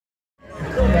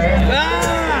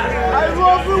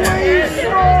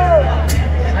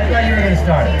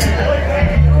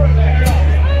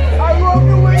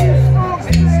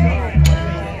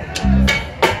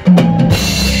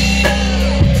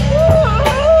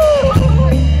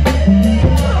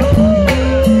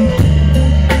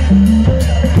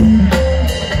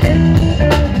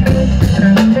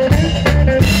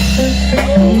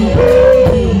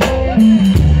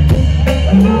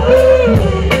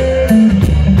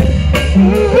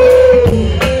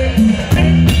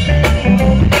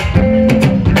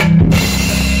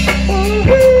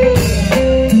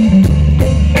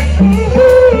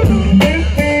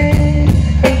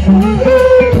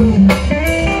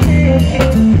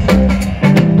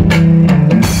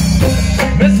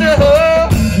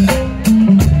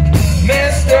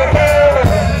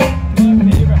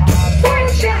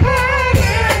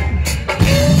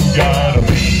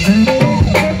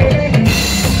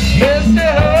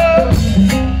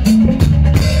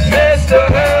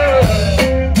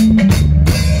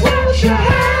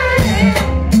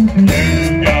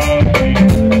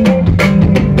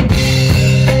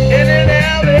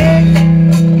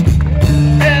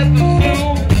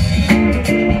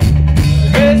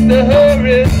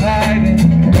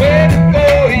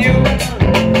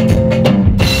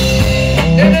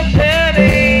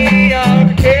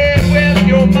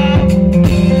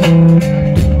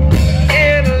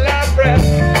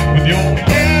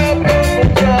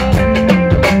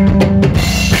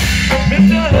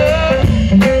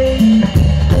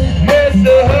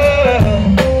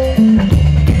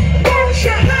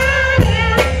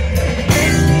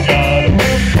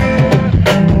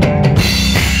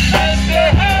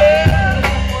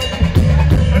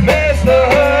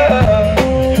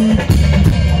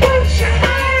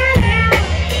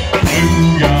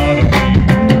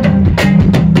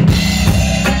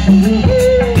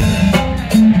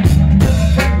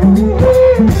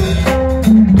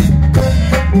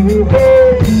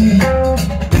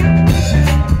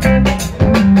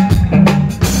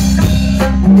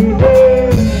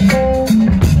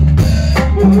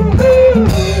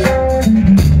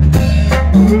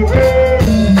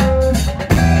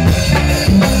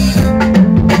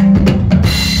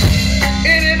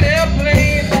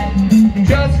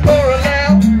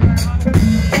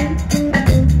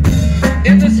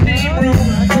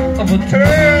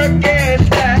turkey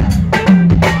stack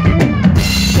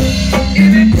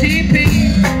in a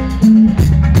teepee,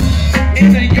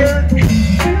 in a yurt.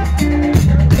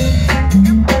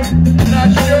 Not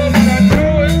sure, but I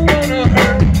know it's gonna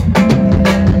hurt.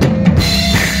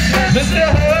 Mr.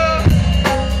 Harp,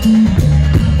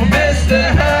 Mr.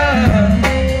 Harp,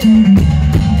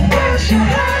 what's your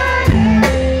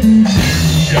hiding?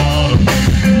 Shut up.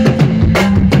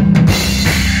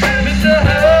 Mr.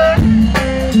 Harp,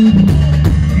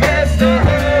 Mr.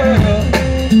 Harp,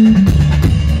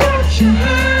 what's your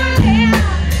hiding?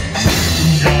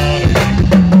 Shut up.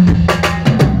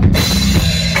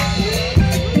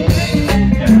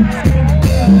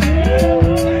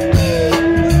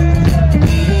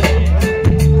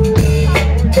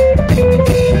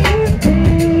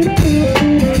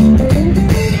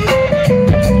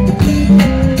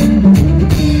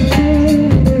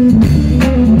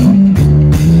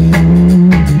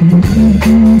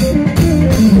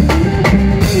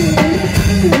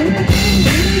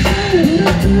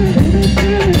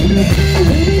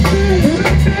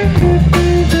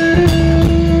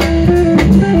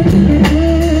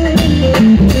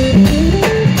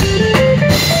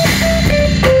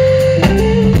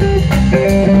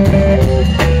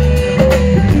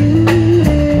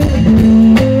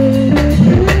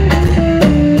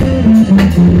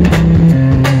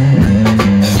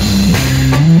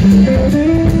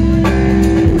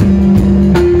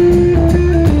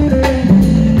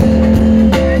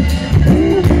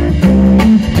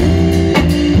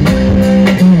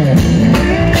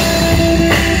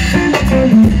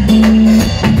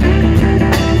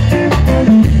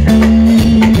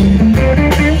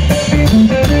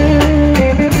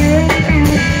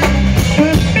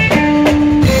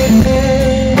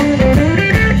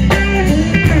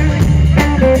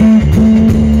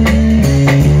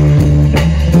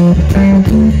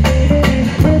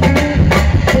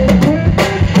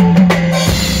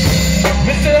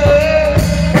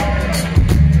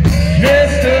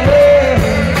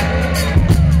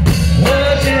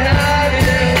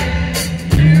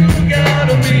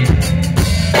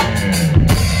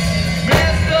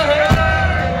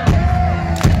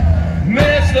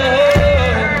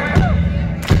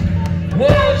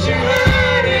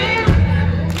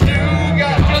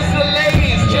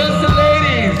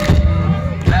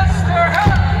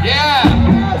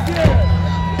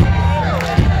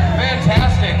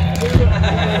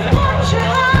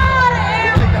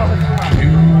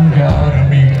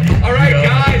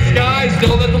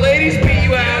 Don't let the ladies beat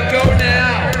you out. Go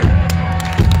now.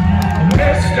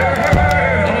 Mr.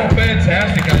 Harp. Oh,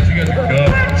 fantastic, guys. You guys are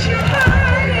good.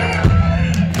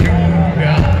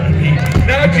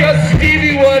 Now just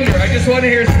Stevie Wonder. I just want to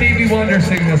hear Stevie Wonder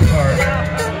sing this part.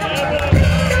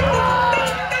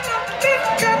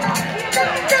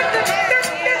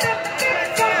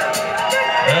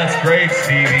 That's great,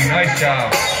 Stevie. Nice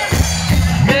job.